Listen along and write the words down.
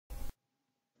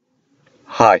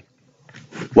Hi,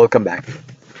 welcome back.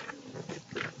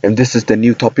 And this is the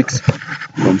new topics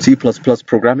from C++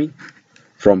 programming,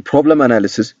 from problem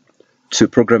analysis to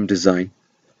program design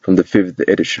from the 5th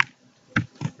edition.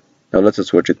 Now let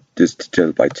us watch this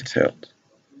detail by detail.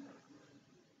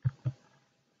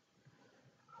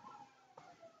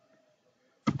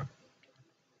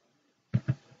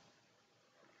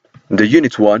 The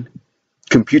Unit 1,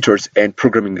 Computers and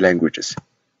Programming Languages.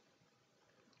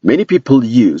 Many people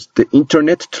use the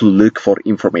internet to look for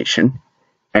information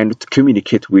and to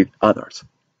communicate with others.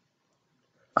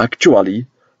 Actually,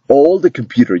 all the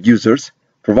computer users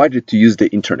provided to use the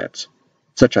internet,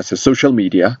 such as the social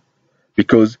media,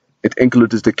 because it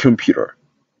includes the computer.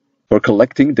 For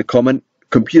collecting the common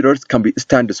computers can be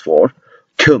stands for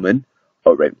common,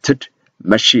 oriented,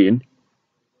 machine,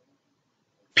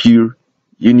 pure,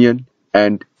 union,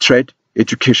 and trade,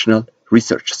 educational,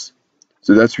 researches.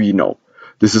 So that's we know.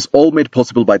 This is all made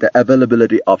possible by the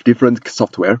availability of different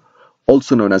software,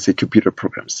 also known as computer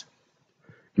programs.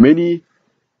 Many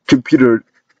computer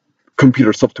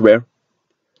software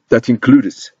that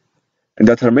includes and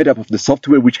that are made up of the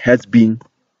software which has been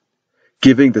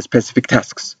giving the specific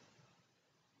tasks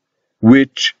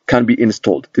which can be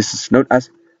installed. This is known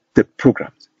as the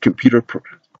programs, computer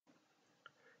programs.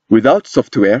 Without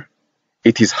software,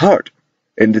 it is hard,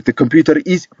 and the computer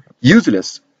is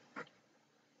useless.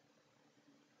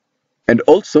 And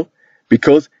also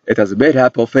because it is made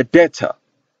up of data.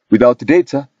 Without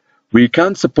data, we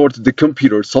can't support the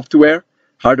computer software,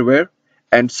 hardware,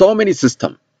 and so many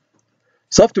systems.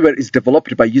 Software is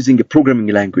developed by using programming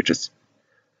languages.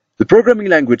 The programming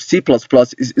language C++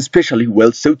 is especially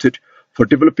well suited for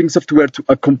developing software to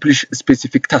accomplish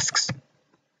specific tasks.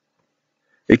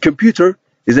 A computer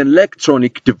is an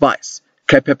electronic device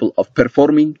capable of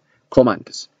performing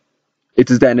commands.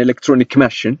 It is an electronic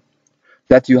machine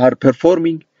that you are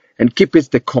performing and keeps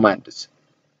the commands,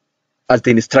 as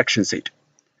the instruction said.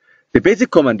 The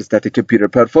basic commands that a computer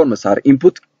performs are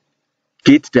input,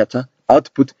 get data,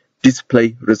 output,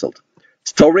 display result,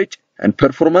 storage, and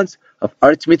performance of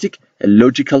arithmetic and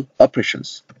logical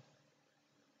operations.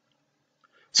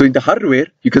 So in the hardware,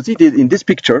 you can see this in this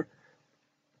picture.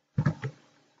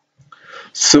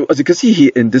 So as you can see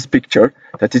here in this picture,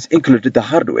 that is included the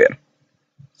hardware.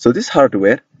 So this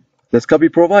hardware that can be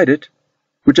provided,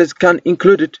 which can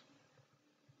include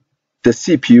the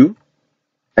CPU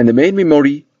and the main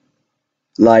memory,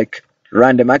 like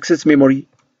random access memory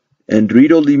and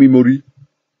read-only memory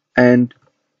and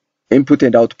input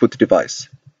and output device.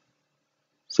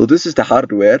 So this is the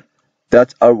hardware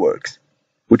that works,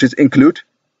 which is include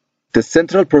the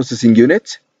central processing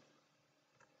unit,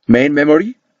 main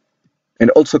memory, and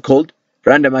also called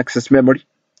random access memory,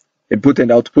 input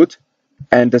and output,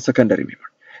 and the secondary memory.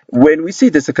 When we say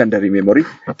the secondary memory,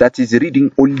 that is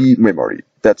reading only memory.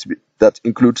 That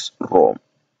includes ROM,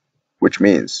 which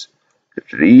means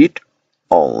read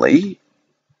only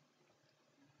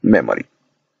memory.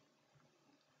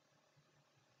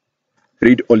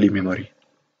 Read only memory.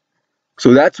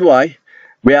 So that's why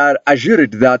we are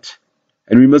assured that,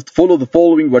 and we must follow the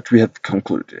following what we have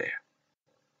concluded here.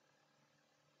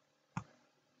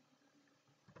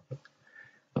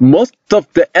 Most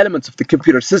of the elements of the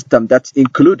computer system that's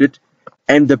included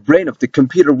and the brain of the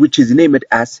computer, which is named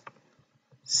as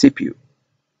CPU.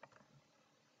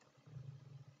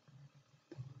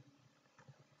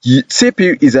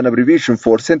 CPU is an abbreviation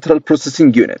for Central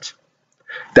Processing Unit.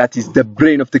 That is the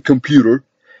brain of the computer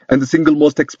and the single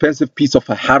most expensive piece of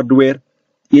hardware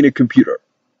in a computer.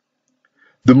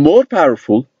 The more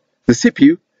powerful the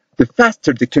CPU, the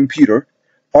faster the computer,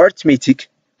 arithmetic,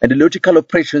 and logical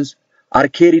operations are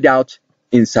carried out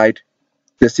inside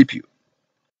the CPU.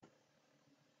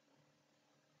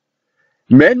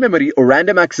 Main memory or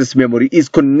random access memory is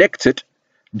connected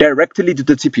directly to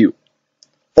the CPU.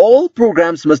 All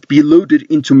programs must be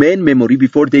loaded into main memory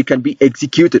before they can be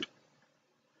executed.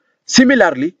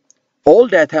 Similarly, all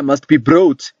data must be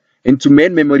brought into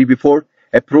main memory before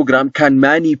a program can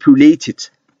manipulate it.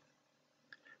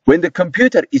 When the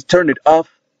computer is turned off,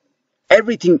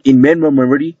 everything in main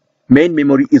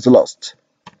memory is lost.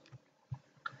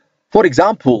 For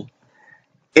example,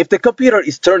 if the computer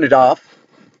is turned off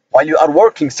while you are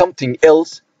working something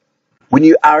else, when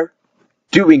you are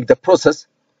doing the process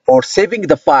or saving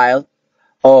the file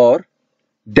or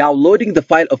downloading the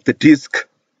file of the disk,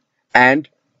 and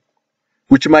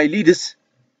which might lead us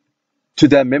to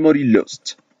the memory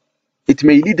lost. It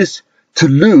may lead us to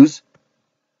lose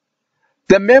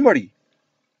the memory.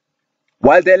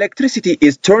 While the electricity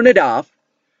is turned off,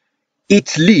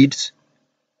 it leads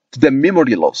to the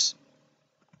memory loss.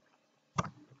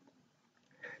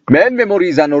 Main memory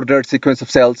is an ordered sequence of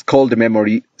cells called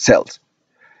memory cells.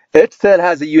 Each cell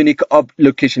has a unique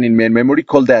location in main memory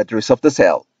called the address of the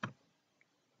cell.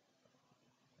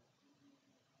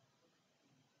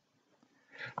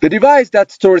 The device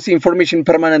that stores information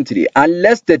permanently,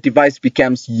 unless the device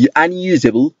becomes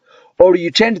unusable or you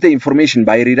change the information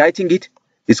by rewriting it,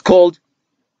 is called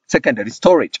secondary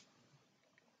storage.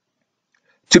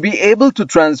 To be able to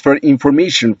transfer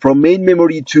information from main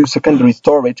memory to secondary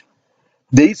storage,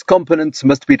 these components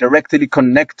must be directly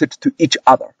connected to each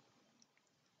other.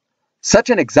 Such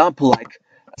an example like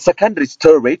secondary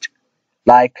storage,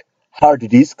 like hard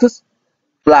disks,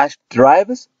 flash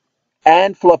drives,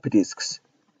 and floppy disks.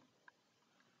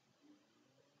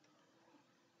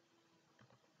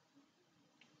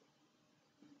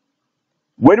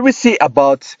 When we see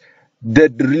about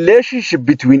the relationship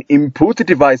between input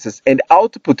devices and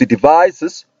output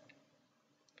devices,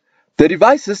 the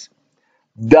devices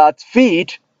that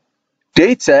feed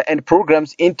data and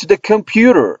programs into the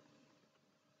computer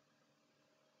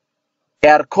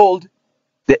are called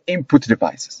the input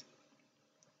devices.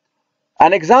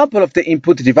 An example of the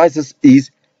input devices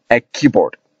is a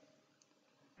keyboard.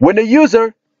 When a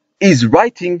user is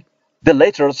writing the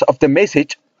letters of the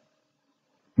message,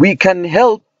 we can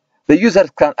help the user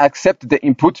can accept the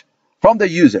input from the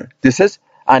user. This is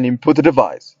an input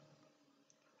device.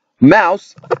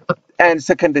 Mouse and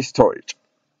secondary storage.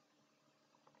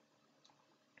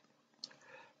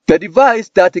 The device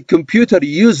that a computer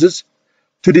uses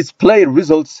to display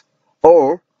results,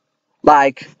 or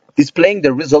like displaying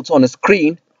the results on a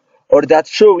screen, or that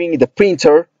showing the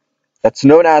printer, that's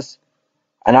known as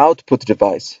an output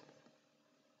device.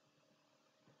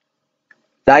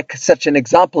 Like such an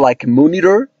example like a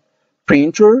monitor,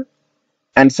 printer,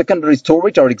 and secondary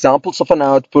storage are examples of an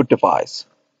output device.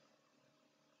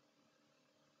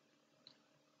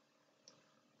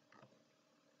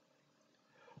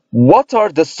 What are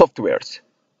the softwares?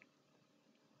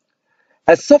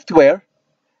 A software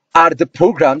are the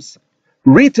programs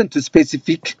written to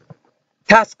specific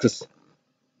tasks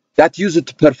that use it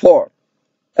to perform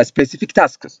a specific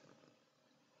tasks.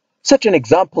 Such an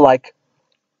example like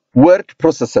word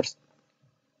processors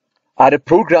are the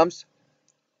programs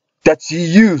that you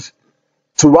use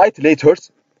to write letters,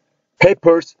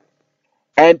 papers,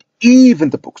 and even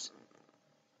the books.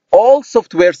 All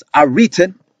softwares are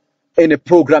written in a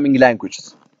programming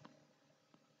languages.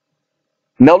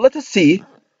 Now let us see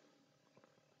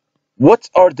what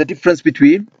are the difference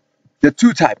between the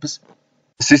two types,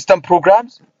 system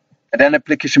programs and then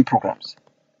application programs.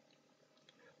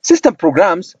 System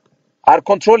programs are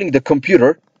controlling the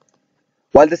computer,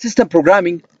 while the system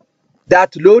programming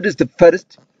that loads the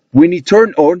first when you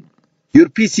turn on your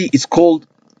PC is called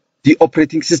the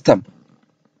operating system.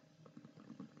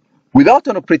 Without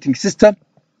an operating system,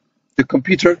 the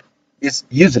computer is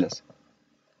useless.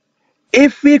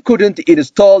 If we couldn't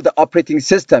install the operating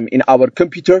system in our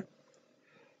computer,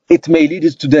 it may lead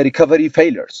us to the recovery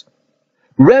failures.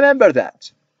 Remember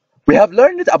that. We have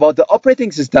learned about the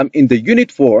operating system in the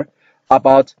Unit 4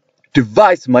 about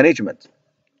device management.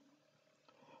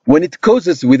 When it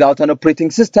causes without an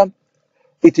operating system,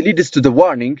 it leads to the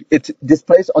warning it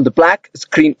displays on the black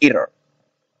screen error,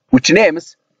 which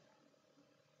names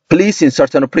please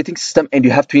insert an operating system and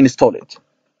you have to install it.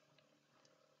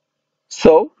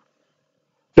 So,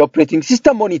 the operating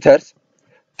system monitors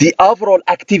the overall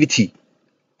activity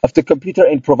of the computer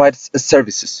and provides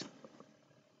services.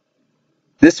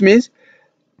 This means,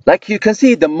 like you can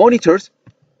see, the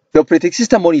operating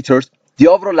system monitors the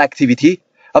overall activity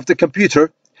of the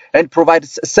computer and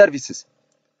provides services.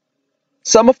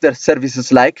 Some of their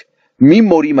services like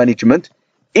memory management,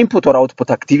 input or output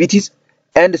activities,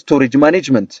 and storage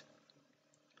management.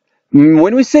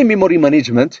 When we say memory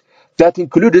management, that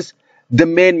includes the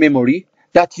main memory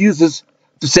that uses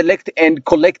to select and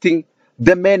collecting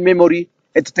the main memory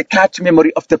into the cache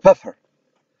memory of the buffer.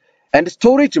 And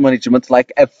storage management,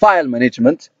 like a file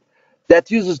management,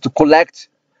 that uses to collect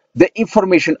the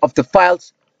information of the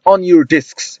files on your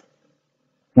disks,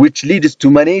 which leads to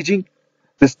managing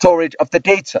the storage of the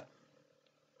data.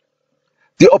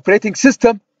 The operating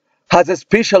system has a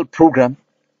special program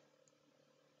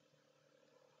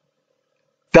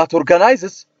that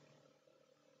organizes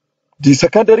the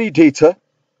secondary data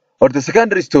or the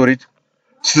secondary storage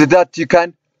so that you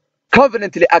can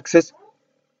conveniently access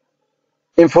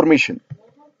information.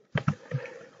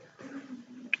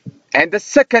 And the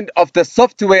second of the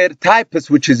software types,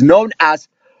 which is known as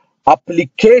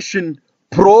application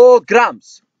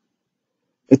programs.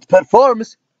 It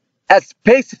performs a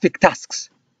specific tasks.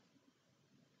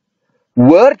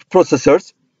 Word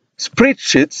processors,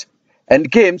 spreadsheets, and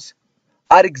games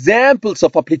are examples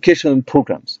of application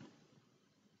programs.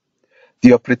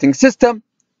 The operating system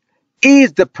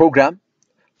is the program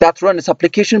that runs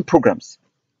application programs.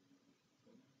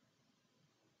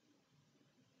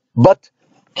 But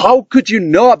how could you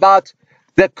know about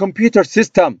the computer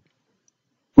system,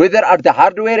 whether are the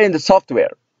hardware and the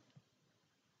software?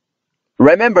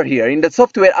 Remember here, in the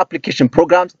software application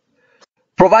programs,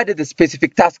 provided the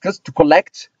specific tasks to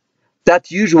collect that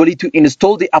usually to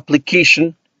install the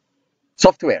application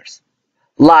softwares,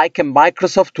 like a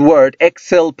Microsoft Word,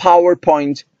 Excel,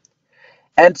 PowerPoint,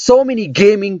 and so many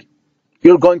gaming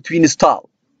you're going to install.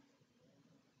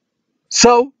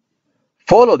 So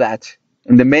follow that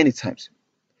in the many times,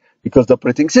 because the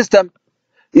operating system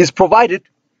is provided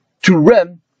to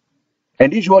run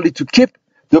and usually to keep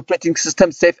the operating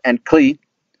system safe and clean,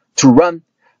 to run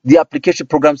the application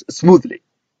programs smoothly.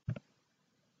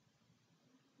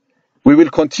 We will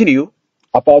continue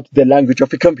about the language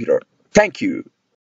of a computer. Thank you.